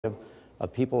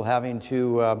of people having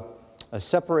to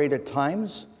separate at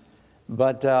times.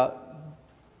 But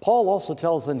Paul also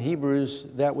tells in Hebrews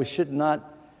that we should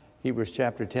not, Hebrews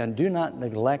chapter 10, do not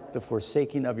neglect the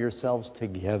forsaking of yourselves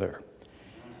together.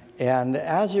 And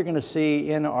as you're going to see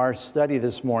in our study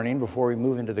this morning, before we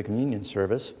move into the communion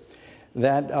service,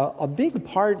 that a big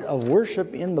part of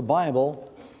worship in the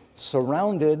Bible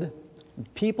surrounded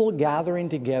people gathering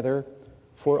together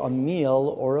for a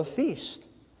meal or a feast.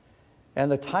 And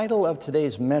the title of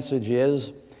today's message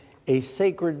is A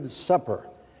Sacred Supper.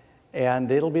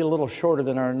 And it'll be a little shorter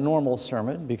than our normal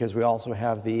sermon because we also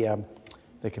have the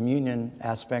communion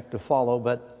aspect to follow.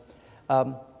 But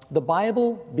the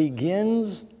Bible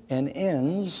begins and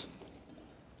ends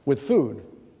with food.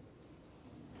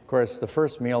 Of course, the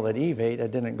first meal that Eve ate,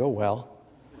 it didn't go well.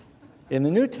 In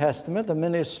the New Testament, the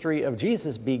ministry of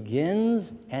Jesus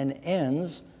begins and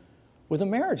ends with a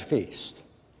marriage feast.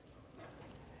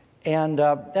 And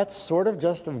that's sort of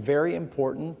just a very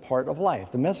important part of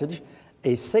life. The message,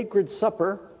 A Sacred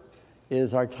Supper,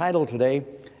 is our title today.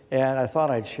 And I thought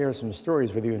I'd share some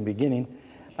stories with you in the beginning.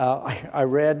 I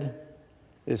read,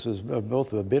 this was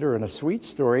both a bitter and a sweet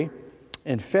story.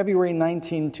 In February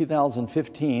 19,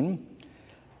 2015,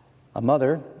 a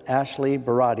mother, Ashley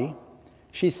Barati,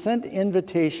 she sent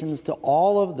invitations to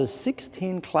all of the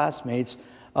 16 classmates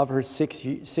of her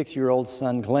six-year-old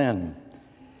son, Glenn.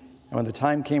 And when the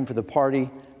time came for the party,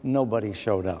 nobody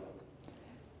showed up.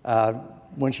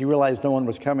 When she realized no one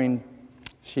was coming,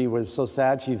 she was so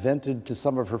sad she vented to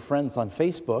some of her friends on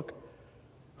Facebook,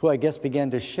 who I guess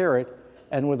began to share it.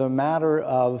 And with a matter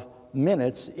of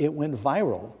minutes, it went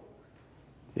viral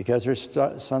because her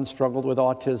son struggled with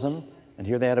autism. And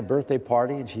here they had a birthday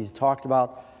party, and she talked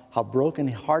about how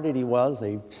broken-hearted he was.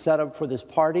 They set up for this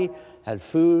party, had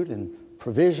food and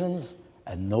provisions,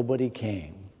 and nobody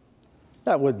came.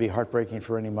 That would be heartbreaking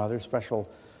for any mother, especially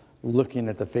looking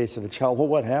at the face of the child. Well,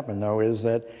 what happened, though, is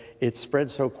that it spread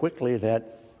so quickly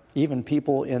that even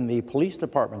people in the police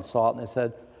department saw it, and they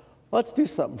said, let's do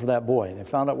something for that boy. They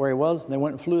found out where he was, and they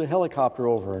went and flew the helicopter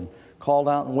over and called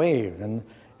out and waved. And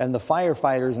the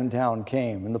firefighters in town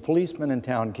came, and the policemen in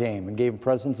town came and gave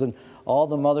presents, and all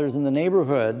the mothers in the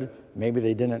neighborhood, maybe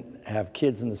they didn't have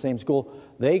kids in the same school,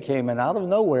 they came, and out of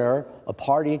nowhere, a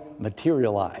party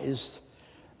materialized.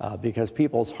 Because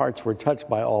people's hearts were touched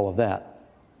by all of that.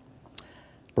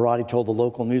 Barati told the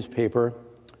local newspaper,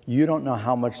 "You don't know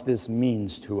how much this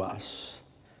means to us."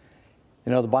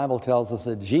 You know, the Bible tells us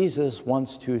that Jesus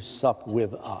wants to sup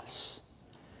with us.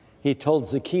 He told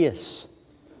Zacchaeus,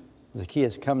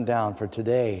 "Zacchaeus, come down, for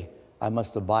today I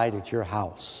must abide at your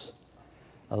house."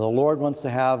 Now, the Lord wants to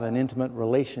have an intimate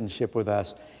relationship with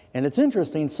us. And it's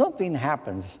interesting, something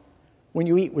happens when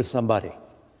you eat with somebody.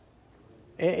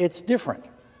 It's different.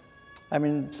 I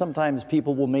mean, sometimes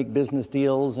people will make business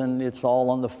deals and it's all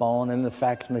on the phone and the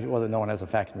fax machine. Well, no one has a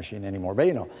fax machine anymore, but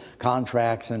you know,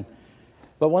 contracts.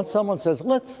 But when someone says,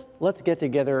 let's get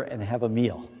together and have a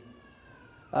meal,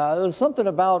 there's something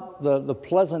about the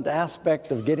pleasant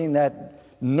aspect of getting that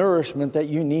nourishment that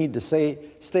you need to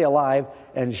stay alive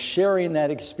and sharing that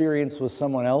experience with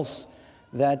someone else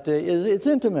that it's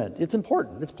intimate, it's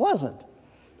important, it's pleasant,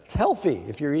 it's healthy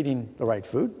if you're eating the right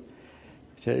food.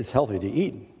 It's healthy to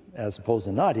eat as opposed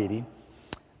to not eating.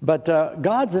 But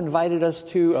God's invited us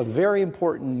to a very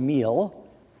important meal,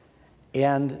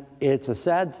 and it's a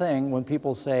sad thing when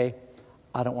people say,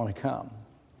 I don't want to come.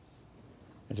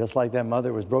 And just like that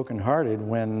mother was brokenhearted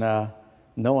when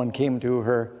no one came to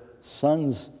her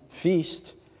son's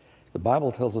feast, the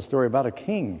Bible tells a story about a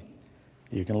king.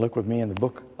 You can look with me in the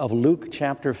book of Luke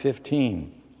chapter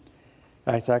 15.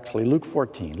 It's actually Luke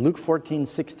 14. Luke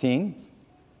 14:16.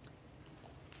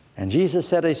 And Jesus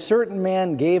said, a certain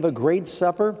man gave a great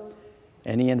supper,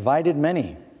 and he invited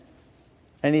many.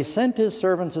 And he sent his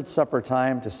servants at supper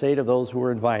time to say to those who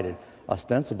were invited,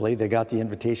 ostensibly, they got the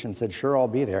invitation and said, sure, I'll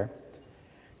be there.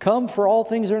 Come, for all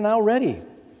things are now ready.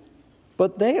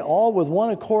 But they all with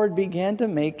one accord began to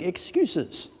make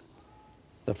excuses.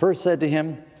 The first said to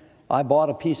him, I bought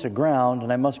a piece of ground,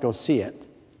 and I must go see it.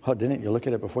 Oh, didn't you look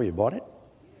at it before you bought it?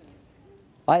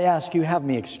 I ask you, have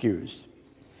me excused.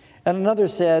 And another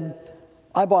said,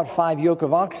 I bought 5 yoke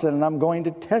of oxen, and I'm going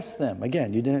to test them.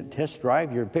 Again, you didn't test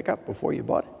drive your pickup before you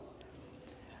bought it.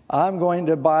 I'm going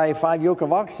to buy 5 yoke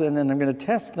of oxen, and I'm going to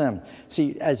test them.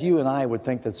 See, as you and I would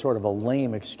think that's sort of a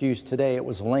lame excuse today, it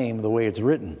was lame the way it's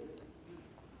written.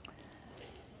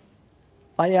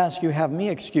 I ask you, have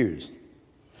me excused.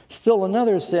 Still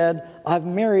another said, I've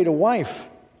married a wife,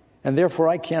 and therefore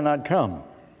I cannot come.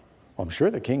 Well, I'm sure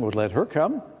the king would let her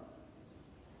come.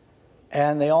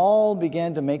 And they all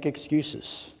began to make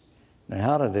excuses. Now,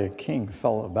 how did the king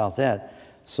feel about that?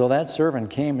 So that servant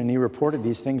came and he reported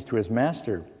these things to his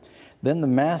master. Then the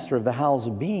master of the house,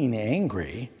 being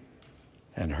angry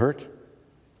and hurt,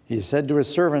 he said to his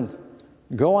servant,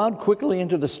 go out quickly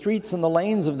into the streets and the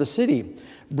lanes of the city.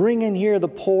 Bring in here the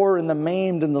poor and the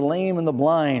maimed and the lame and the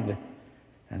blind.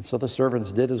 And so the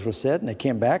servants did as was said, and they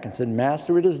came back and said,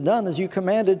 Master, it is done as you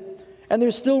commanded, and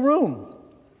there's still room.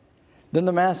 Then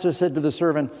the master said to the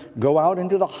servant, go out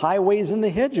into the highways and the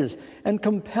hedges and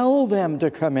compel them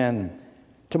to come in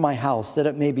to my house, that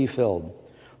it may be filled.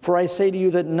 For I say to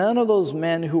you that none of those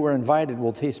men who were invited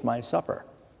will taste my supper.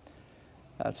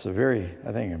 That's a very,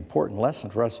 I think, important lesson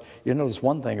for us. You notice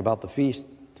one thing about the feast.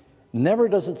 Never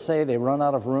does it say they run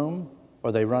out of room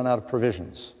or they run out of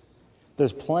provisions.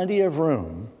 There's plenty of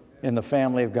room in the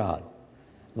family of God.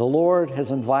 The Lord has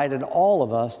invited all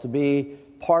of us to be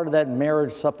part of that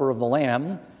marriage supper of the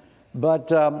Lamb,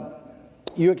 but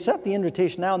you accept the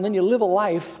invitation now, and then you live a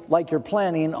life like you're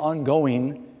planning on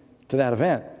going to that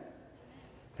event.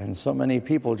 And so many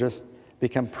people just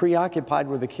become preoccupied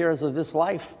with the cares of this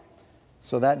life.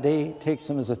 So that day takes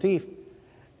them as a thief.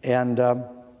 And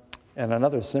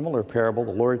another similar parable,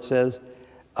 the Lord says,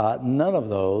 none of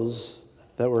those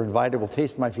that were invited will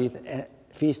taste my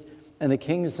feast, and the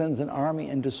king sends an army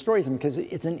and destroys them, because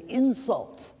it's an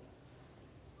insult.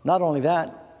 Not only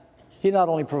that, he not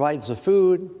only provides the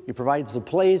food, he provides the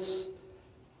place.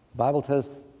 The Bible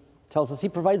tells us he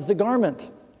provides the garment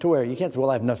to wear. You can't say,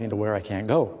 well, I have nothing to wear, I can't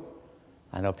go.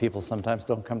 I know people sometimes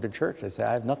don't come to church. They say,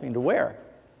 I have nothing to wear.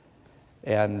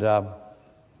 And,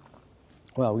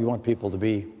 well, we want people to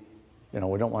be, we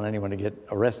don't want anyone to get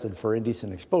arrested for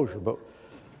indecent exposure, but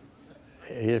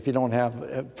if you don't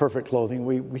have perfect clothing,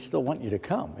 we still want you to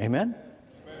come. Amen?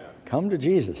 Amen. Come to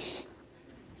Jesus.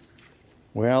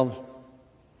 Well,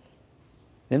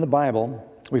 in the Bible,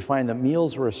 we find that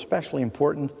meals were especially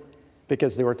important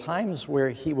because there were times where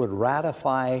he would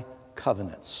ratify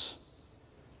covenants.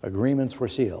 Agreements were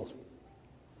sealed.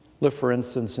 Look, for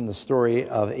instance, in the story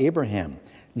of Abraham.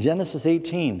 Genesis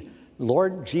 18,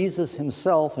 Lord Jesus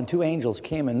himself and two angels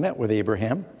came and met with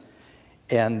Abraham.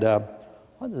 And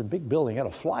there's a big building, got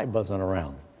a fly buzzing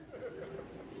around.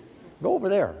 Go over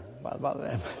there.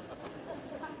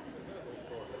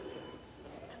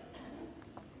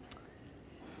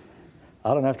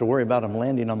 I don't have to worry about him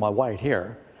landing on my white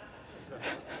hair.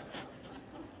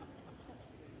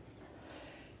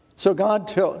 So God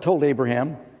told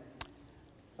Abraham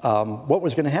what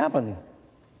was going to happen.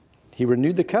 He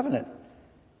renewed the covenant.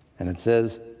 And it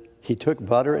says, he took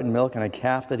butter and milk and a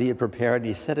calf that he had prepared, and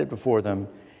he set it before them,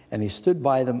 and he stood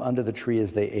by them under the tree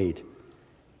as they ate.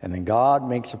 And then God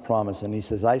makes a promise, and he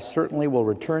says, I certainly will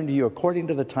return to you according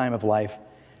to the time of life.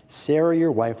 Sarah,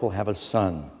 your wife, will have a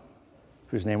son,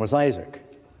 whose name was Isaac.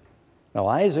 Now,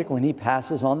 Isaac, when he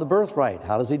passes on the birthright,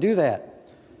 how does he do that?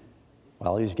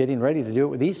 Well, he's getting ready to do it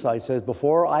with Esau. He says,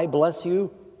 before I bless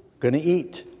you, going to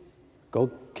eat.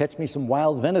 Go catch me some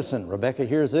wild venison. Rebekah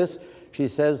hears this. She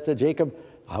says to Jacob,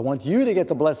 I want you to get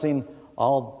the blessing.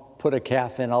 I'll put a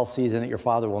calf in, I'll season it. Your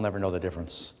father will never know the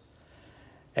difference.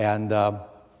 And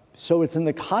so it's in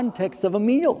the context of a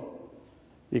meal.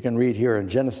 You can read here in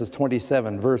Genesis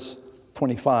 27, verse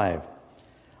 25.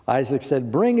 Isaac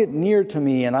said, bring it near to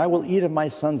me, and I will eat of my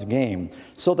son's game,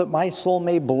 so that my soul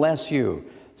may bless you.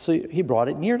 So he brought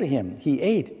it near to him. He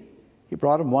ate. He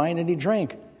brought him wine, and he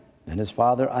drank. Then his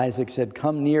father Isaac said,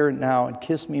 come near now and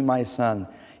kiss me, my son.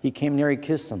 He came near, he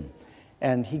kissed him.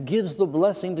 And he gives the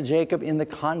blessing to Jacob in the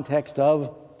context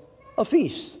of a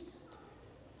feast.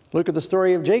 Look at the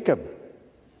story of Jacob.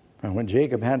 And when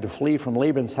Jacob had to flee from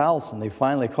Laban's house, and they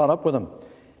finally caught up with him.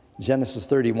 Genesis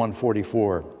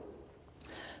 31:44.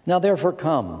 Now therefore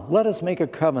come, let us make a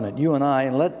covenant, you and I,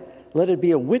 and let it be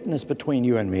a witness between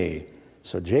you and me.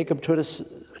 So Jacob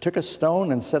took a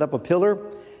stone and set up a pillar,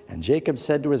 and Jacob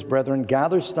said to his brethren,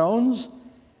 gather stones.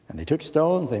 And they took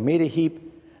stones, they made a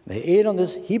heap, they ate on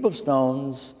this heap of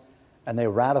stones, and they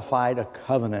ratified a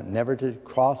covenant, never to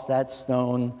cross that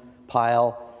stone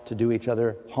pile to do each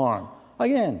other harm.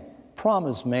 Again,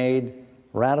 promise made,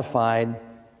 ratified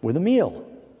with a meal.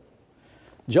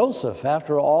 Joseph,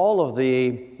 after all of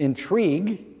the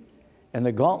intrigue and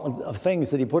the gauntlet of things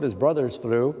that he put his brothers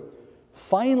through,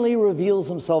 finally reveals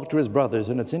himself to his brothers.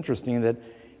 And it's interesting that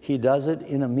he does it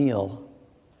in a meal.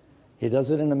 He does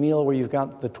it in a meal where you've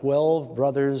got the 12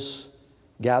 brothers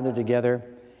gathered together,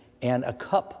 and a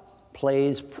cup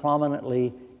plays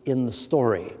prominently in the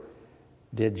story.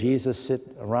 Did Jesus sit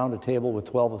around a table with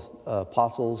 12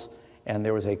 apostles, and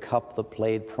there was a cup that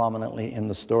played prominently in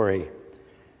the story?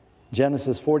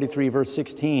 Genesis 43, verse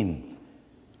 16.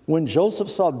 When Joseph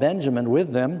saw Benjamin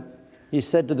with them, he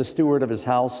said to the steward of his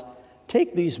house,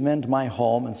 take these men to my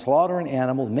home and slaughter an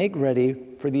animal, make ready,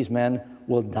 for these men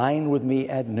will dine with me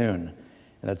at noon.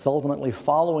 And it's ultimately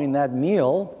following that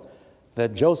meal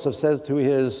that Joseph says to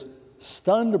his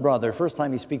stunned brother, first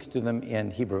time he speaks to them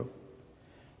in Hebrew,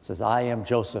 says, I am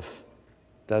Joseph.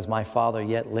 Does my father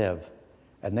yet live?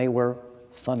 And they were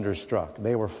thunderstruck.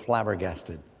 They were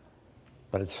flabbergasted.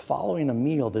 But it's following a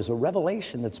meal. There's a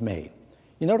revelation that's made.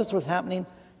 You notice what's happening?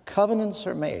 Covenants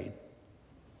are made.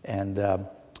 And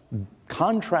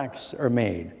contracts are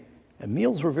made. And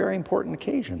meals were very important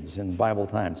occasions in Bible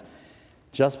times.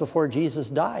 Just before Jesus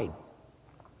died,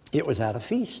 it was at a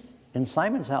feast in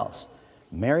Simon's house.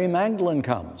 Mary Magdalene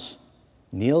comes,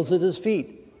 kneels at his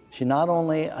feet. She not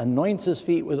only anoints his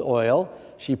feet with oil,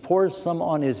 she pours some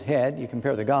on his head. You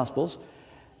compare the Gospels.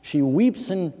 She weeps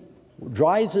and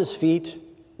dries his feet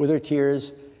with her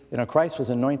tears. You know, Christ was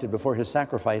anointed before his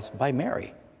sacrifice by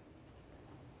Mary.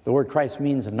 The word Christ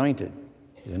means anointed.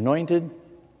 He's anointed,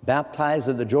 baptized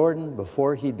at the Jordan.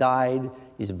 Before he died,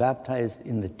 he's baptized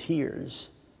in the tears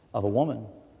of a woman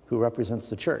who represents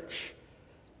the church,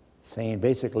 saying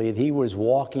basically that he was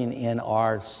walking in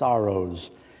our sorrows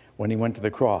when he went to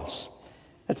the cross.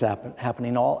 That's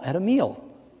happening all at a meal.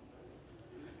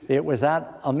 It was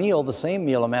at a meal, the same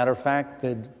meal, a matter of fact,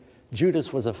 that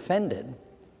Judas was offended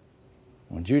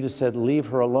when Judas said, leave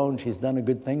her alone, she's done a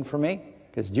good thing for me.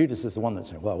 Because Judas is the one that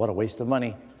said, well, what a waste of money.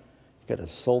 You could have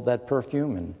sold that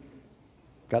perfume and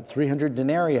got 300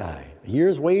 denarii, a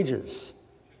year's wages.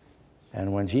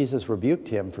 And when Jesus rebuked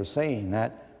him for saying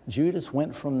that, Judas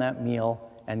went from that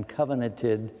meal and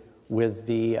covenanted with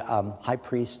the high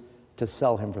priest to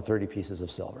sell him for 30 pieces of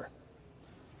silver.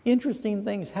 Interesting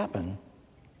things happen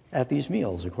at these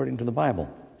meals, according to the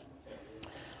Bible.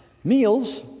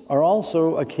 Meals are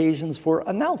also occasions for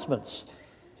announcements.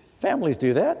 Families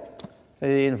do that.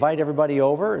 They invite everybody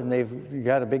over, and they've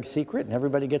got a big secret, and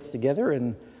everybody gets together,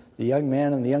 and the young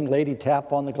man and the young lady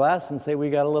tap on the glass and say, we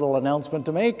got a little announcement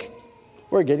to make.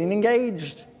 We're getting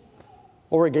engaged,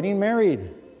 or we're getting married,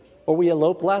 or we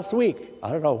eloped last week.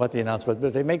 I don't know what the announcement,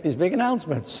 but they make these big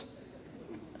announcements.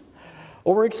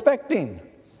 Or we're expecting.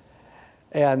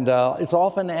 And it's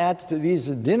often at these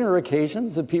dinner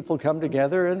occasions that people come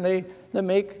together and they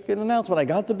make an announcement. I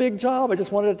got the big job. I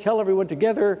just wanted to tell everyone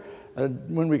together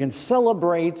when we can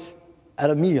celebrate at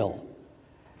a meal.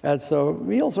 And so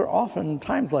meals are often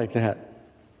times like that.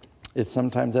 It's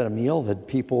sometimes at a meal that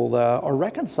people are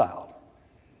reconciled.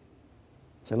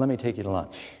 So let me take you to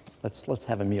lunch. Let's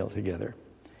have a meal together.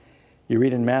 You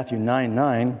read in Matthew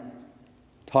 9:9,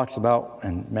 talks about,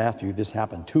 and Matthew, this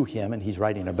happened to him, and he's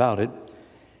writing about it.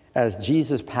 As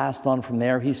Jesus passed on from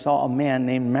there, he saw a man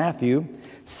named Matthew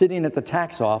sitting at the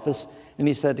tax office, and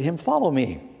he said to him, follow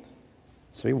me.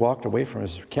 So he walked away from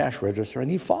his cash register,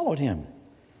 and he followed him.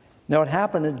 Now it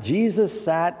happened that Jesus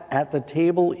sat at the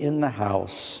table in the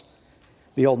house.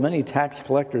 Behold, many tax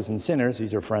collectors and sinners,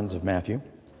 these are friends of Matthew,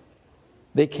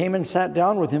 they came and sat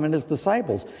down with him and his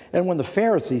disciples. And when the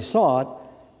Pharisees saw it,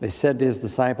 they said to his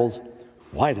disciples,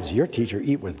 why does your teacher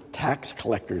eat with tax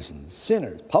collectors and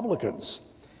sinners, publicans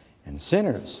and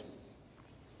sinners?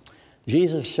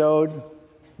 Jesus showed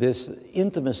this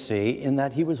intimacy in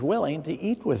that he was willing to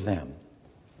eat with them.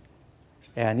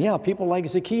 And yeah, people like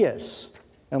Zacchaeus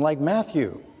and like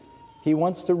Matthew, he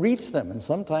wants to reach them. And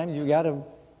sometimes you got to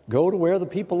go to where the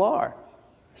people are.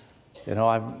 You know,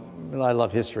 I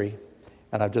love history,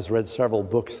 and I've just read several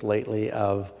books lately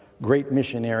of great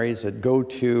missionaries that go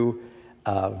to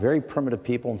very primitive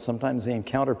people, and sometimes they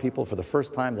encounter people for the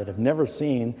first time that have never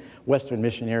seen Western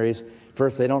missionaries.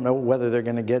 First, they don't know whether they're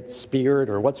going to get speared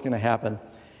or what's going to happen.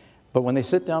 But when they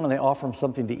sit down and they offer them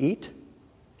something to eat,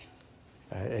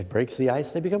 it breaks the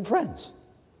ice. They become friends.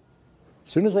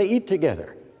 As soon as they eat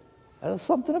together, there's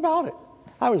something about it.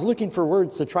 I was looking for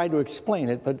words to try to explain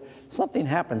it, but something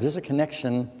happens. There's a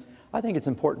connection. I think it's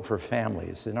important for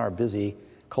families in our busy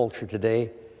culture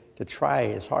today to try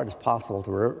as hard as possible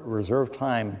to reserve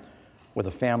time where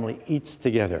the family eats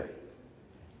together.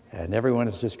 And everyone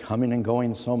is just coming and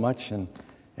going so much, and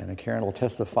Karen will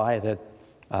testify that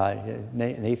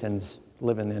Nathan's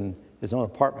living in his own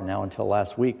apartment now until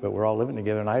last week, but we're all living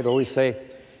together, and I'd always say,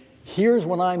 here's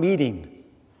when I'm eating.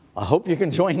 I hope you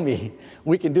can join me.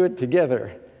 We can do it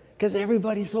together, because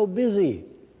everybody's so busy.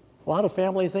 A lot of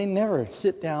families, they never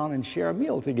sit down and share a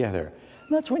meal together.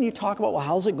 And that's when you talk about, well,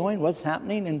 how's it going? What's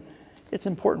happening? And it's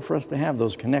important for us to have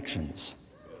those connections.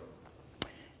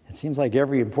 It seems like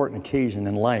every important occasion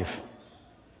in life,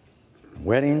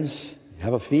 weddings, you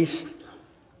have a feast,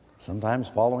 sometimes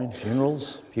following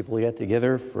funerals, people get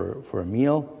together for a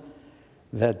meal,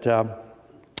 that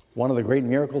one of the great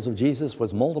miracles of Jesus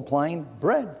was multiplying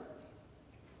bread.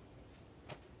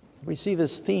 We see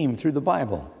this theme through the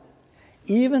Bible.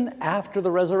 Even after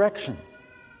the resurrection.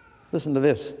 Listen to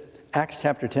this. Acts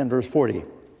chapter 10, verse 40.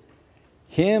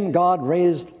 Him God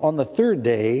raised on the third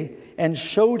day and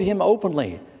showed him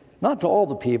openly, not to all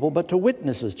the people, but to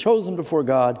witnesses chosen before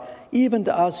God, even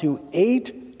to us who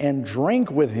ate and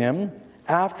drank with him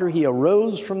after he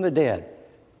arose from the dead.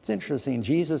 It's interesting.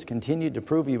 Jesus continued to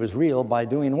prove he was real by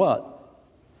doing what?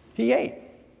 He ate.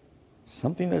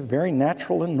 Something that's very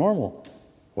natural and normal.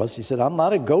 He said, I'm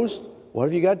not a ghost. What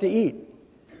have you got to eat?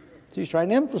 So he's trying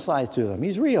to emphasize to them,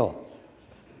 he's real.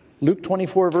 Luke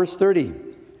 24, verse 30.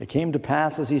 It came to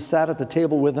pass as he sat at the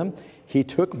table with them, he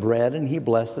took bread and he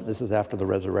blessed it. This is after the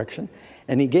resurrection.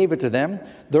 And he gave it to them.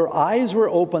 Their eyes were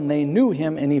open. They knew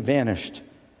him and he vanished.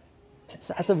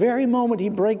 So at the very moment he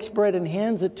breaks bread and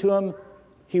hands it to them,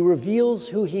 he reveals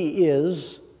who he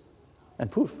is and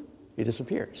poof, he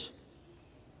disappears.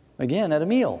 Again, at a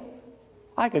meal.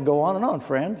 I could go on,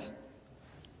 friends.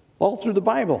 All through the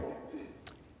Bible.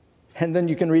 And then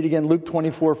you can read again Luke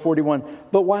 24, 41.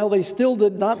 But while they still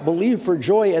did not believe for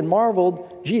joy and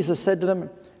marveled, Jesus said to them,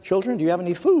 children, do you have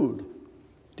any food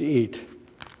to eat?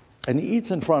 And he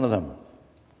eats in front of them.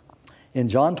 In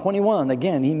John 21,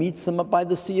 again, he meets them up by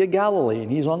the Sea of Galilee,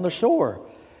 and he's on the shore.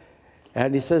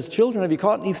 And he says, children, have you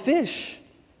caught any fish?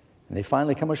 And they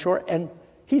finally come ashore, and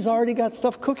he's already got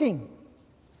stuff cooking.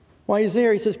 While he's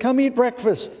there, he says, come eat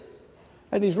breakfast.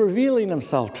 And he's revealing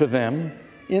himself to them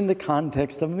in the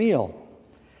context of meal.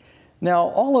 Now,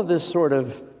 all of this sort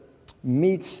of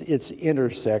meets its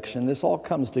intersection. This all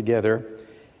comes together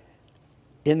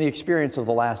in the experience of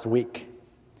the last week.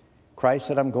 Christ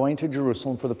said, I'm going to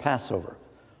Jerusalem for the Passover.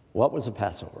 What was the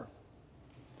Passover?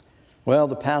 Well,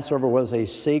 the Passover was a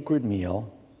sacred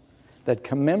meal that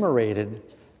commemorated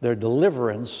their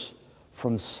deliverance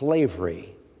from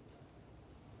slavery.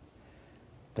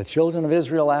 The children of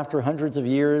Israel, after hundreds of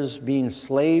years being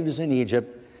slaves in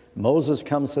Egypt, Moses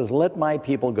comes and says, let my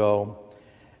people go.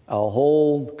 A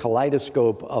whole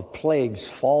kaleidoscope of plagues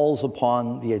falls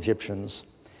upon the Egyptians.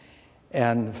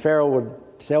 And Pharaoh would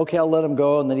say, okay, I'll let him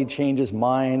go. And then he'd change his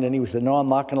mind. And he would say, no, I'm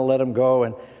not going to let him go.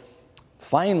 And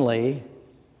finally,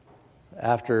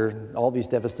 after all these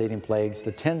devastating plagues,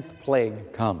 the 10th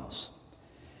plague comes.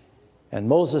 And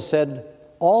Moses said,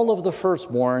 all of the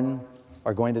firstborn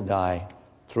are going to die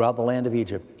throughout the land of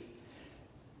Egypt.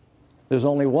 There's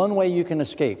only one way you can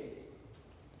escape.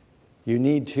 You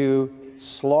need to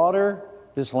slaughter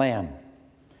this lamb.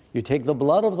 You take the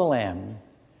blood of the lamb,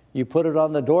 you put it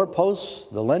on the doorposts,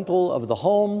 the lintel of the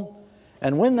home,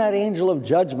 and when that angel of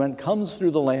judgment comes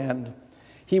through the land,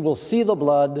 he will see the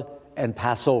blood and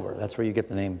pass over. That's where you get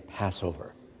the name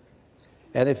Passover.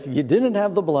 And if you didn't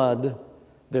have the blood,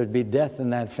 there'd be death in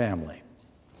that family,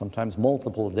 sometimes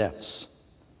multiple deaths.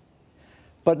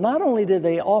 But not only did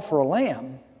they offer a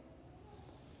lamb,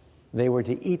 they were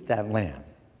to eat that lamb.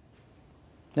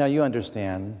 Now you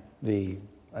understand the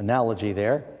analogy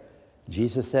there.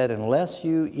 Jesus said, unless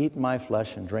you eat my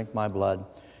flesh and drink my blood,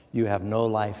 you have no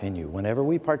life in you. Whenever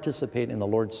we participate in the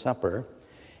Lord's Supper,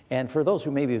 and for those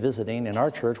who may be visiting, in our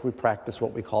church, we practice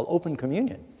what we call open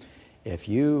communion. If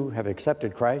you have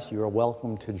accepted Christ, you are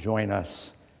welcome to join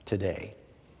us today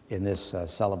in this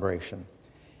celebration.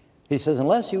 He says,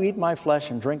 unless you eat my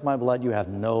flesh and drink my blood, you have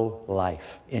no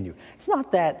life in you. It's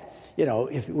not that,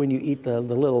 when you eat the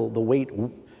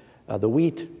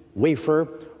wheat wafer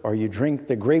or you drink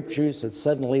the grape juice, that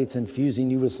suddenly it's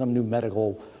infusing you with some new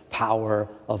medical power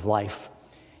of life.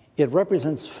 It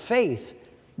represents faith,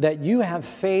 that you have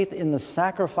faith in the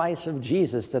sacrifice of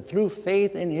Jesus, that through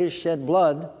faith in his shed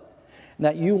blood,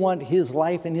 that you want his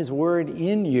life and his word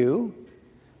in you.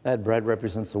 That bread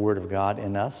represents the word of God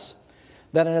in us.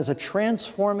 That it has a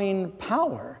transforming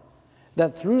power,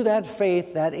 that through that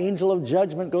faith, that angel of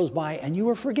judgment goes by and you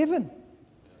are forgiven.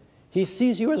 He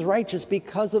sees you as righteous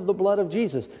because of the blood of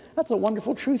Jesus. That's a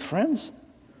wonderful truth, friends.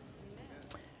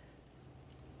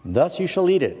 Thus you shall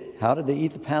eat it. How did they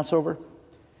eat the Passover?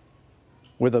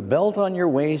 With a belt on your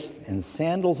waist and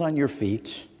sandals on your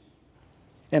feet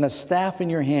and a staff in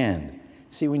your hand.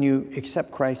 See, when you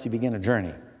accept Christ, you begin a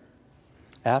journey.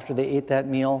 After they ate that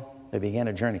meal, they began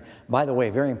a journey. By the way,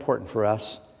 very important for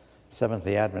us,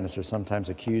 Seventh-day Adventists are sometimes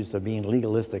accused of being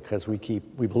legalistic because we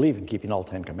believe in keeping all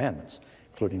 10 commandments,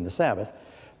 including the Sabbath.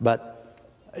 But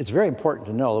it's very important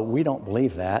to know that we don't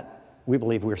believe that. We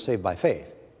believe we're saved by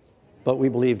faith. But we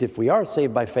believed if we are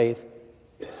saved by faith,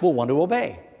 we'll want to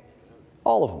obey.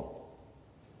 All of them.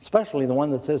 Especially the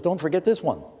one that says, don't forget this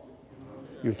one.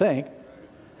 You'd think.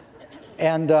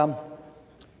 And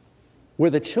were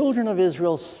the children of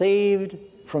Israel saved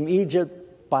from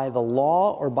Egypt by the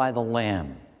law or by the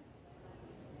lamb?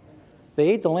 They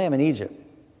ate the lamb in Egypt.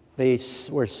 They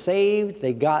were saved.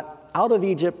 They got out of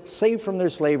Egypt, saved from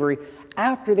their slavery.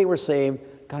 After they were saved,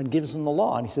 God gives them the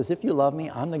law. And he says, if you love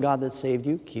me, I'm the God that saved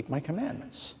you. Keep my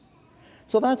commandments.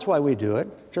 So that's why we do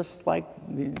it. Just like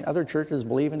the other churches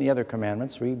believe in the other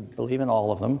commandments. We believe in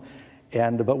all of them.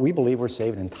 But we believe we're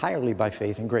saved entirely by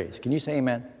faith and grace. Can you say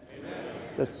amen?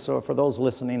 Amen. So for those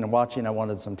listening and watching, I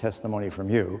wanted some testimony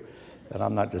from you that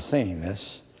I'm not just saying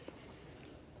this.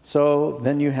 So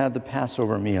then you had the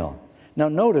Passover meal. Now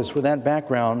notice with that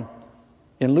background,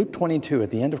 in Luke 22,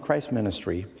 at the end of Christ's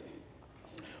ministry,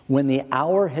 when the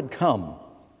hour had come,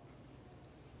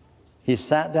 he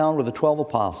sat down with the 12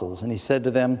 apostles and he said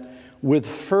to them, with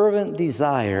fervent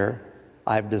desire,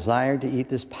 I've desired to eat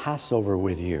this Passover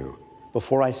with you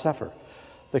before I suffer.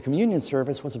 The communion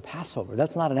service was a Passover.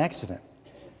 That's not an accident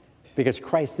because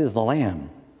Christ is the Lamb.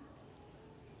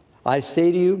 I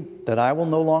say to you that I will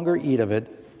no longer eat of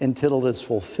it until it is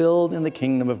fulfilled in the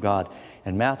kingdom of God.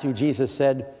 And Matthew, Jesus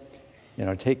said,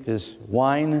 take this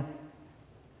wine,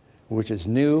 which is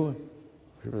new,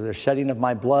 the shedding of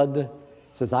my blood.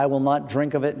 Says, I will not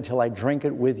drink of it until I drink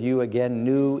it with you again,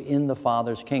 new in the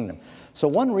Father's kingdom. So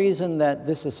one reason that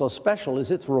this is so special is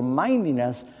it's reminding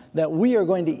us that we are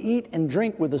going to eat and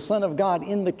drink with the Son of God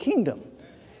in the kingdom.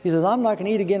 He says, I'm not going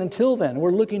to eat again until then.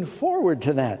 We're looking forward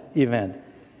to that event.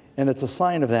 And it's a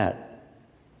sign of that.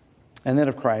 And then,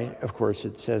 of course,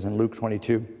 it says in Luke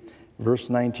 22, verse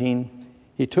 19,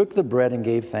 he took the bread and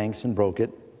gave thanks and broke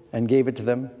it and gave it to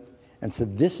them and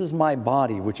said, this is my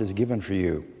body, which is given for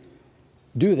you.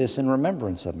 Do this in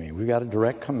remembrance of me. We've got a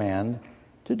direct command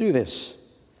to do this.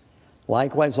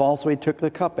 Likewise, also, he took the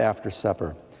cup after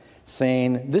supper,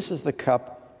 saying, this is the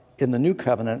cup in the new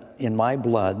covenant in my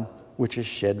blood, which is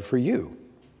shed for you.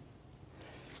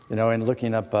 In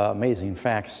looking up amazing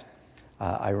facts,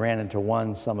 I ran into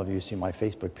one. Some of you see my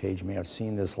Facebook page may have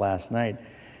seen this last night.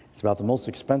 It's about the most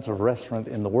expensive restaurant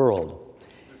in the world.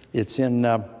 It's in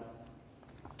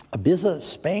Ibiza,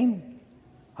 Spain.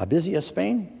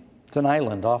 It's an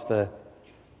island off the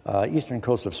eastern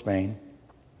coast of Spain.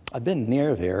 I've been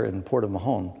near there in Port of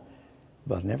Mahon,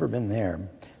 but I've never been there.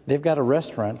 They've got a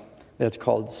restaurant that's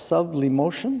called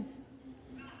Sublimotion,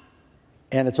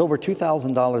 and it's over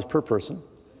 $2,000 per person.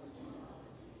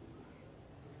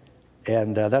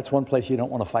 And that's one place you don't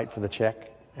want to fight for the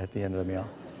check at the end of the meal.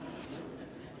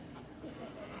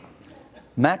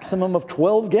 Maximum of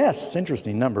 12 guests,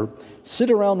 interesting number, sit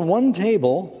around one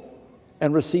table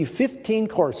and receive 15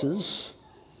 courses.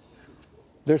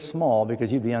 They're small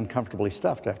because you'd be uncomfortably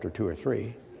stuffed after 2 or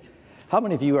 3. How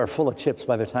many of you are full of chips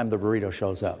by the time the burrito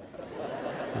shows up?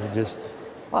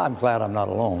 I'm glad I'm not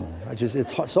alone.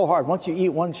 It's so hard. Once you eat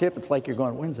one chip, it's like you're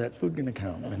going, when's that food going to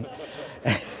come?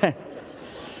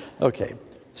 Okay,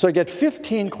 so you get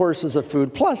 15 courses of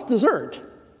food plus dessert,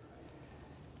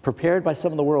 prepared by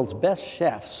some of the world's best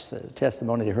chefs. The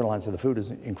testimony they heard on the food is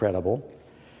incredible.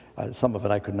 Some of it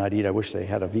I could not eat. I wish they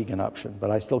had a vegan option, but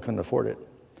I still couldn't afford it.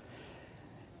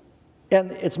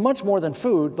 And it's much more than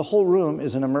food. The whole room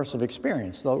is an immersive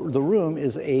experience. The room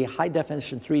is a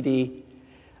high-definition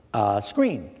 3D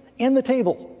screen and the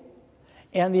table.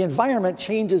 And the environment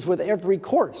changes with every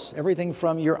course, everything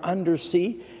from your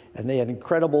undersea, and they had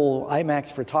incredible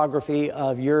IMAX photography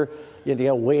of your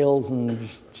whales and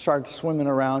sharks swimming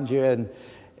around you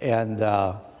and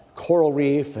coral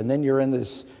reef, and then you're in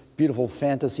this beautiful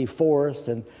fantasy forest,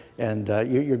 and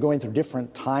you're going through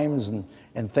different times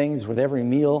and things with every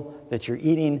meal that you're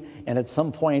eating, and at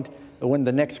some point when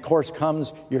the next course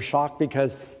comes, you're shocked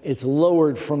because it's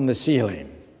lowered from the ceiling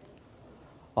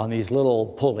on these little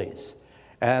pulleys.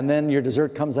 And then your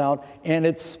dessert comes out and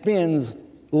it spins,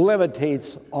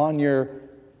 levitates on your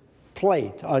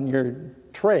plate, on your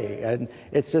tray. And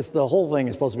it's just, the whole thing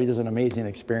is supposed to be just an amazing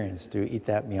experience to eat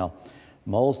that meal.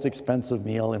 Most expensive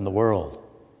meal in the world.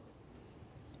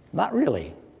 Not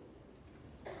really.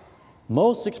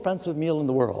 Most expensive meal in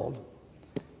the world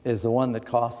is the one that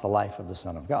cost the life of the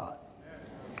Son of God.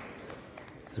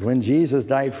 It's when Jesus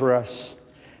died for us.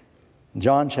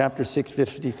 John chapter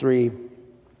 6:53,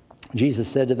 Jesus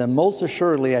said to them, most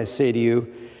assuredly I say to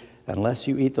you, unless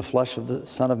you eat the flesh of the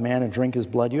Son of Man and drink his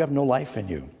blood, you have no life in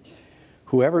you.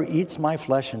 Whoever eats my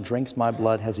flesh and drinks my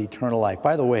blood has eternal life.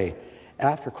 By the way,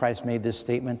 after Christ made this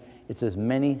statement, it says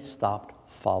many stopped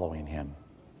following him.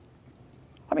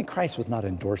 I mean, Christ was not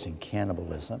endorsing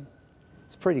cannibalism.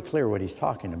 It's pretty clear what he's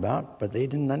talking about, but they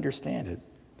didn't understand it.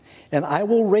 And I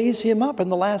will raise him up. In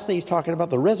the last day, he's talking about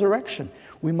the resurrection.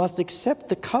 We must accept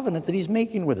the covenant that he's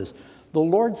making with us. The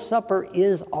Lord's Supper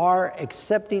is our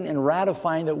accepting and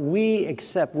ratifying that we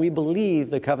accept, we believe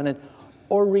the covenant,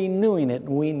 or renewing it,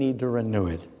 and we need to renew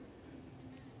it.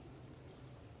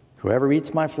 Whoever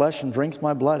eats my flesh and drinks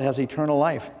my blood has eternal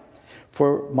life.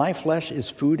 For my flesh is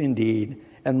food indeed,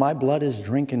 and my blood is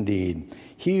drink indeed.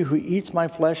 He who eats my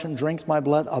flesh and drinks my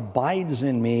blood abides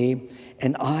in me,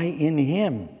 and I in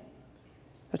him.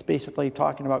 That's basically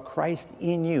talking about Christ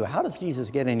in you. How does Jesus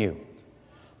get in you?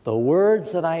 The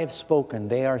words that I have spoken,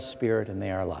 they are spirit and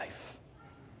they are life.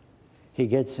 He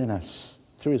gets in us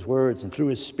through his words and through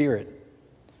his spirit.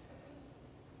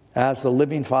 As the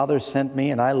living Father sent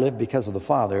me, and I live because of the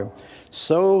Father,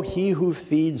 so he who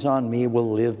feeds on me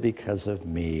will live because of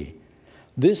me.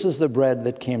 This is the bread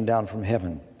that came down from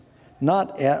heaven.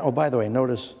 Oh, by the way,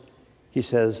 notice he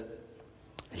says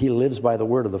he lives by the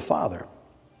word of the Father.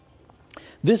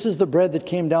 This is the bread that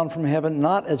came down from heaven,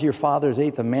 not as your fathers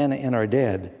ate the manna and are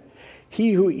dead.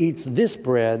 He who eats this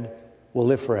bread will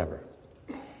live forever.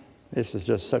 This is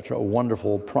just such a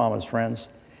wonderful promise, friends,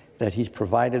 that he's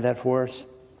provided that for us.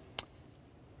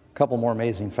 A couple more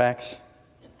amazing facts.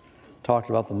 Talked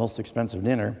about the most expensive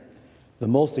dinner. The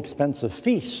most expensive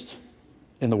feast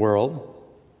in the world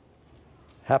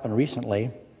happened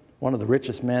recently. One of the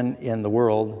richest men in the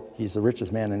world, he's the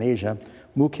richest man in Asia,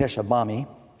 Mukesh Ambani.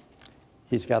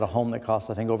 He's got a home that costs,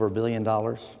 I think, over $1 billion.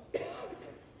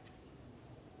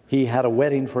 He had a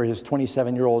wedding for his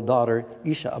 27-year-old daughter,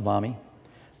 Isha Ambani.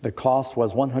 The cost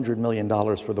was $100 million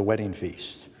for the wedding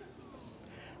feast.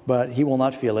 But he will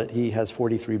not feel it. He has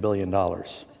 $43 billion.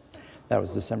 That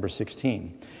was December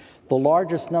 16. The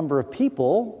largest number of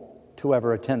people to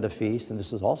ever attend a feast, and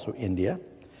this is also India,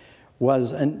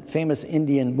 was a famous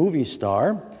Indian movie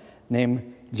star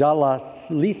named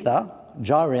Jayalalitha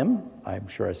Jarim. I'm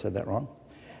sure I said that wrong.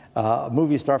 A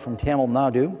movie star from Tamil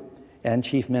Nadu and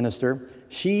chief minister.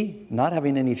 She, not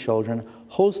having any children,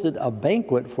 hosted a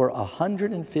banquet for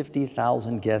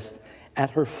 150,000 guests at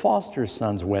her foster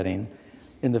son's wedding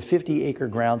in the 50-acre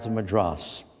grounds of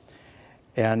Madras.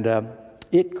 And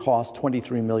it cost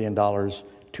 $23 million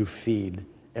to feed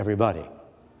everybody.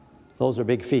 Those are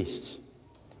big feasts.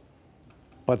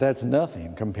 But that's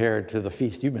nothing compared to the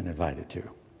feast you've been invited to.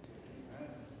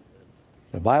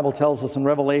 The Bible tells us in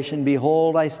Revelation,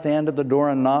 behold, I stand at the door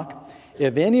and knock.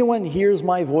 If anyone hears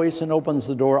my voice and opens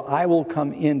the door, I will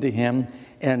come into him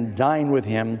and dine with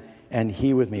him and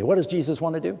he with me. What does Jesus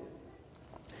want to do?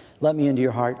 Let me into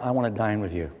your heart. I want to dine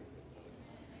with you.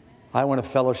 I want to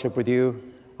fellowship with you.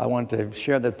 I want to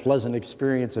share that pleasant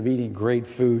experience of eating great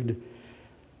food,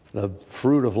 the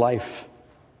fruit of life.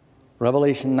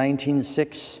 Revelation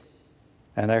 19:6,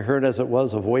 and I heard as it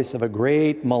was a voice of a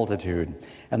great multitude,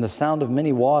 and the sound of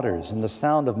many waters, and the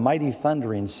sound of mighty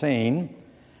thundering, saying,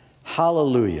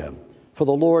 Hallelujah, for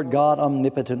the Lord God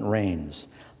omnipotent reigns.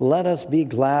 Let us be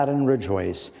glad and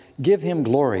rejoice. Give him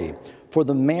glory, for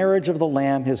the marriage of the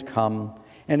Lamb has come,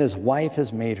 and his wife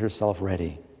has made herself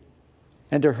ready.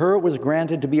 And to her it was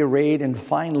granted to be arrayed in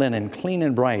fine linen, clean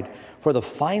and bright, for the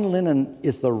fine linen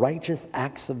is the righteous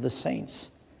acts of the saints.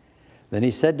 Then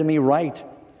he said to me, Write,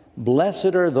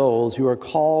 blessed are those who are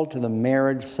called to the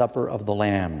marriage supper of the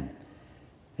Lamb.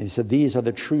 And he said, these are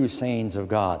the true sayings of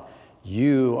God.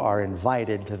 You are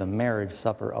invited to the marriage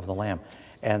supper of the Lamb.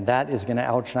 And that is going to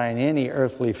outshine any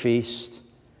earthly feast.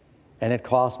 And it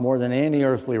costs more than any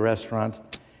earthly restaurant.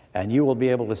 And you will be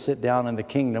able to sit down in the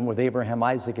kingdom with Abraham,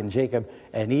 Isaac, and Jacob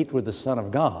and eat with the Son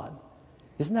of God.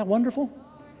 Isn't that wonderful?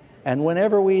 And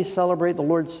whenever we celebrate the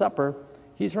Lord's Supper,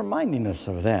 he's reminding us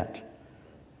of that.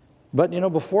 But, you know,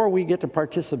 before we get to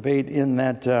participate in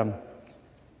that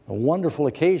wonderful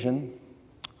occasion,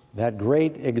 that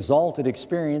great exalted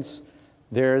experience,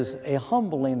 there's a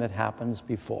humbling that happens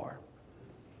before.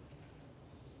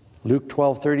 Luke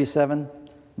 12:37,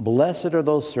 blessed are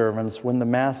those servants when the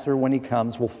master, when he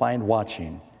comes, will find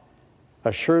watching.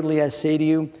 Assuredly, I say to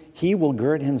you, he will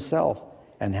gird himself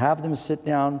and have them sit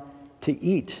down to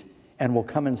eat and will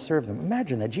come and serve them.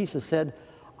 Imagine that. Jesus said,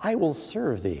 I will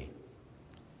serve thee.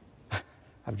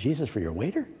 Have Jesus for your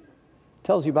waiter?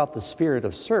 Tells you about the spirit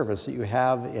of service that you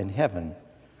have in heaven.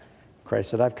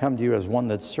 Christ said, I've come to you as one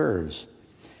that serves.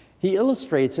 He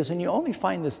illustrates this, and you only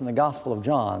find this in the Gospel of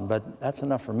John, but that's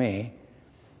enough for me.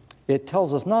 It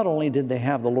tells us not only did they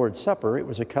have the Lord's Supper, it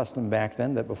was a custom back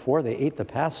then that before they ate the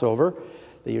Passover,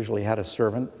 they usually had a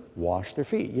servant wash their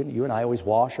feet. You and I always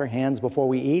wash our hands before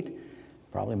we eat,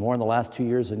 probably more in the last 2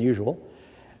 years than usual.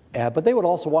 But they would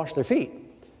also wash their feet.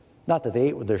 Not that they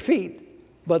ate with their feet,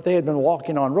 but they had been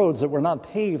walking on roads that were not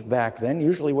paved back then,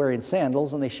 usually wearing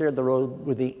sandals, and they shared the road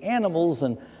with the animals,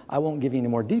 and I won't give you any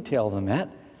more detail than that.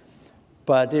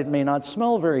 But it may not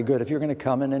smell very good if you're going to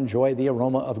come and enjoy the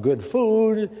aroma of good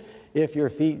food if your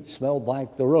feet smelled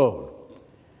like the road.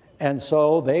 And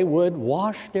so they would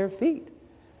wash their feet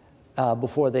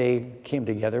before they came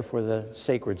together for the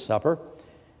sacred supper.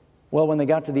 Well, when they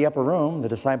got to the upper room, the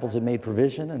disciples had made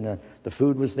provision, and the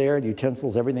food was there, the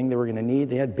utensils, everything they were going to need.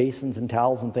 They had basins and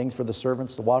towels and things for the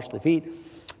servants to wash the feet.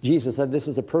 Jesus said, this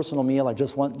is a personal meal. I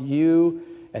just want you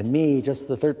and me, just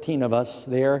the 13 of us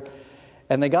there.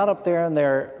 And they got up there and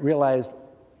they realized,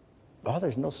 oh,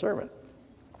 there's no servant.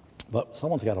 But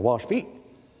someone's got to wash feet.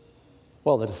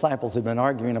 Well, the disciples had been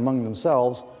arguing among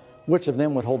themselves which of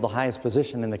them would hold the highest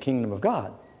position in the kingdom of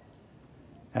God.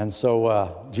 And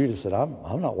so Judas said,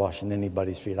 I'm not washing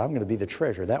anybody's feet. I'm going to be the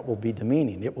treasurer. That will be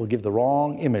demeaning. It will give the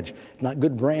wrong image. Not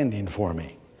good branding for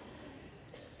me.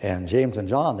 And James and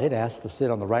John, they'd asked to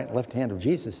sit on the right and left hand of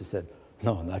Jesus. He said,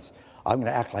 no, I'm going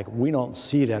to act like we don't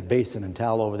see that basin and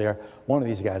towel over there. One of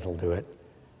these guys will do it.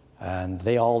 And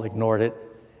they all ignored it.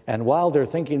 And while they're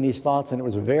thinking these thoughts, and it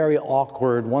was very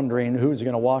awkward, wondering who's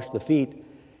going to wash the feet,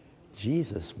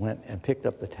 Jesus went and picked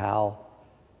up the towel.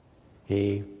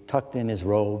 He tucked in his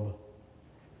robe,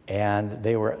 and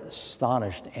they were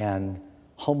astonished and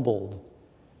humbled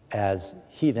as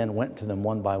he then went to them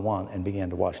one by one and began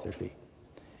to wash their feet.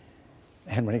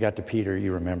 And when he got to Peter,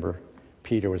 you remember,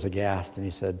 Peter was aghast, and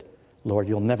he said, Lord,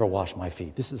 you'll never wash my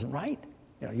feet. This isn't right.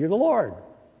 You're the Lord.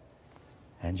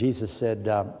 And Jesus said,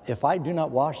 if I do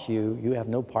not wash you, you have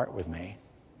no part with me.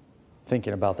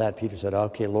 Thinking about that, Peter said,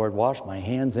 okay, Lord, wash my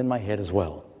hands and my head as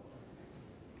well.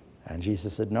 And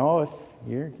Jesus said, no, if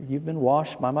you've been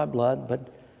washed by my blood, but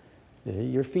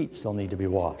your feet still need to be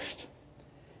washed.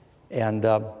 And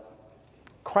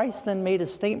Christ then made a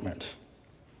statement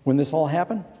when this all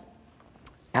happened.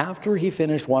 After he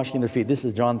finished washing their feet, this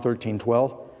is John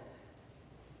 13:12,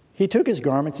 he took his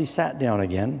garments, he sat down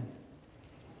again.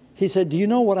 He said, do you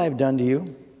know what I've done to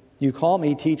you? You call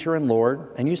me teacher and Lord,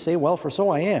 and you say, well, for so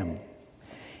I am.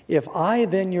 If I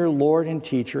then, your Lord and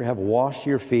teacher, have washed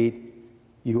your feet,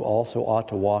 you also ought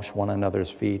to wash one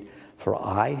another's feet. For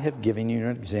I have given you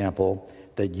an example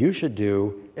that you should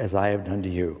do as I have done to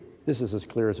you. This is as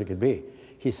clear as it could be.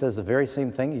 He says the very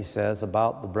same thing he says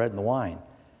about the bread and the wine.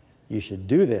 You should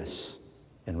do this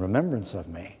in remembrance of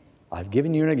me. I've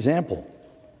given you an example.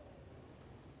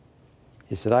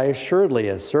 He said, I assuredly,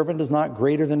 a servant is not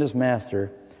greater than his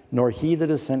master, nor he that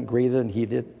is sent greater than he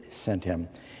that sent him.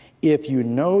 If you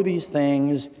know these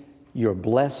things, you're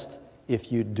blessed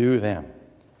if you do them.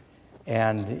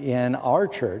 And in our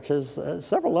church, as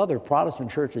several other Protestant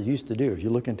churches used to do, if you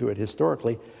look into it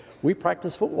historically, we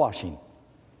practice foot washing.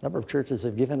 A number of churches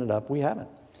have given it up. We haven't.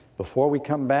 Before we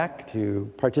come back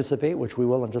to participate, which we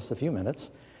will in just a few minutes,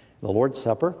 the Lord's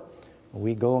Supper,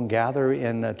 we go and gather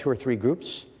in 2 or 3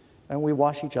 groups, and we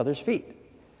wash each other's feet.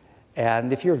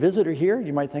 And if you're a visitor here,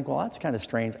 you might think, well, that's kind of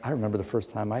strange. I remember the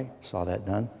first time I saw that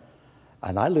done.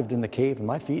 And I lived in the cave, and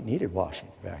my feet needed washing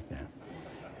back then.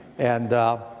 And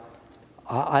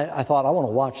I thought, I want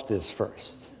to watch this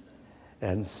first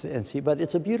and see. But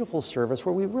it's a beautiful service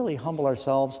where we really humble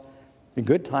ourselves. A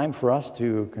good time for us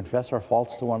to confess our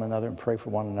faults to one another and pray for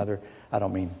one another. I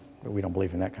don't mean that we don't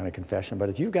believe in that kind of confession, but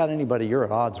if you've got anybody you're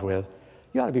at odds with,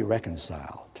 you ought to be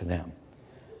reconciled to them.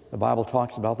 The Bible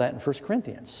talks about that in 1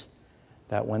 Corinthians,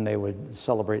 that when they would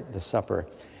celebrate the supper.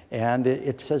 And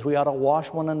it says we ought to wash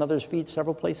one another's feet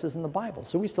several places in the Bible.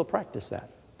 So we still practice that.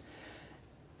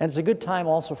 And it's a good time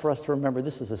also for us to remember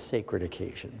this is a sacred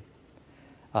occasion.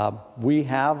 I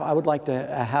would like to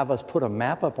have us put a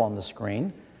map up on the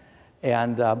screen.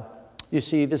 And you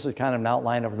see, this is kind of an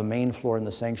outline of the main floor in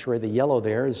the sanctuary. The yellow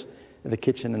there is the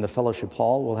kitchen and the fellowship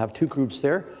hall. We'll have 2 groups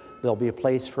there. There'll be a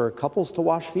place for couples to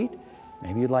wash feet.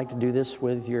 Maybe you'd like to do this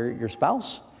with your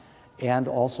spouse. And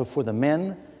also for the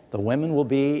men, the women will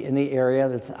be in the area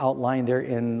that's outlined there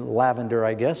in lavender,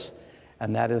 I guess.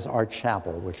 And that is our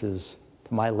chapel, which is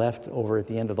to my left over at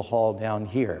the end of the hall down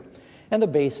here. And the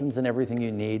basins and everything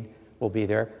you need will be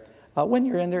there. When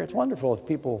you're in there, it's wonderful if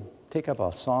people take up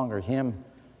a song or hymn.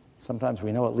 Sometimes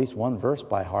we know at least one verse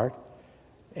by heart.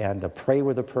 And pray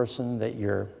with the person that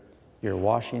you're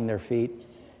washing their feet.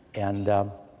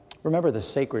 And remember the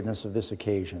sacredness of this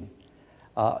occasion.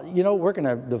 We're going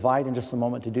to divide in just a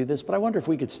moment to do this, but I wonder if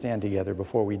we could stand together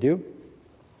before we do.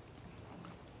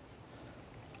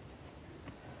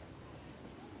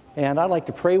 And I'd like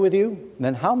to pray with you. And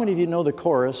then how many of you know the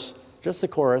chorus, just the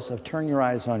chorus of Turn Your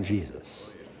Eyes on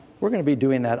Jesus? We're going to be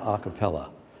doing that a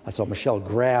cappella. I saw Michelle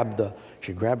grabbed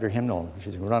her hymnal.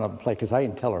 She's going to run up and play because I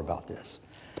didn't tell her about this.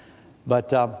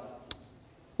 But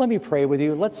let me pray with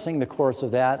you. Let's sing the chorus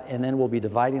of that, and then we'll be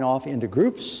dividing off into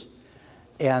groups.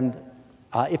 And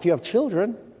if you have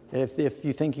children, if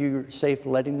you think you're safe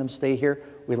letting them stay here,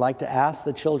 we'd like to ask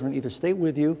the children either stay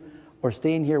with you or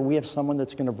stay in here. We have someone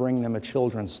that's going to bring them a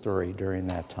children's story during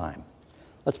that time.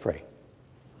 Let's pray.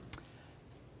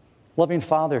 Loving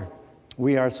Father,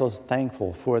 we are so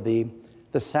thankful for the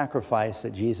sacrifice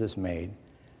that Jesus made,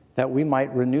 that we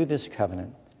might renew this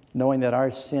covenant, knowing that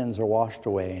our sins are washed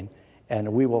away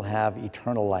and we will have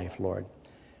eternal life, Lord.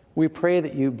 We pray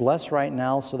that you bless right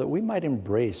now so that we might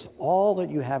embrace all that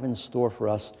you have in store for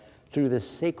us through this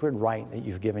sacred rite that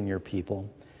you've given your people.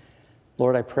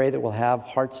 Lord, I pray that we'll have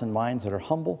hearts and minds that are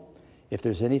humble. If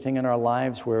there's anything in our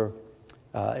lives where,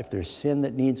 if there's sin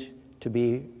that needs to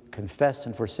be confessed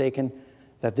and forsaken,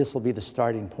 that this will be the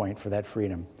starting point for that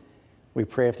freedom. We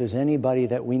pray if there's anybody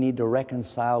that we need to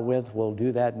reconcile with, we'll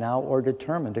do that now, or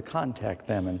determine to contact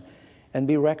them and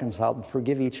be reconciled and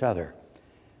forgive each other.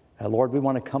 Lord, we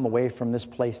want to come away from this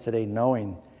place today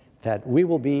knowing that we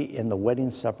will be in the wedding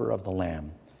supper of the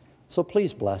Lamb. So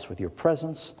please bless with your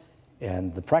presence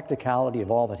and the practicality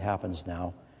of all that happens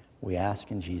now. We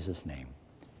ask in Jesus' name.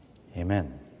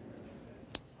 Amen.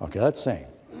 Okay, let's sing.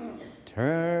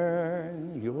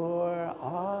 Turn your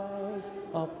eyes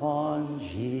upon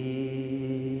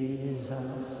Jesus.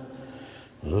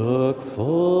 Look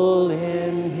full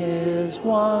in his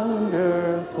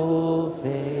wonderful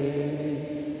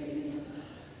face,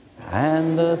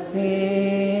 and the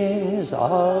things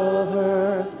of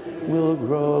earth will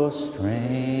grow strangely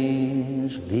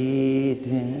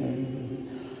dim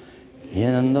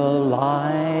in the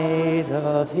light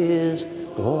of his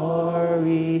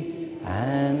glory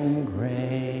and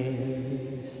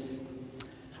grace.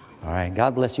 All right,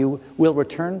 God bless you. We'll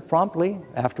return promptly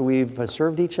after we've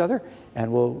served each other,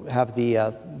 and we'll have the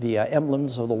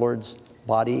emblems of the Lord's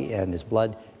body and his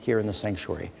blood here in the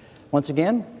sanctuary. Once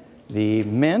again, the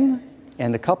men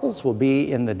and the couples will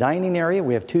be in the dining area.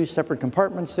 We have 2 separate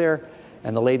compartments there,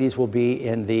 and the ladies will be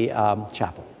in the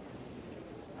chapel.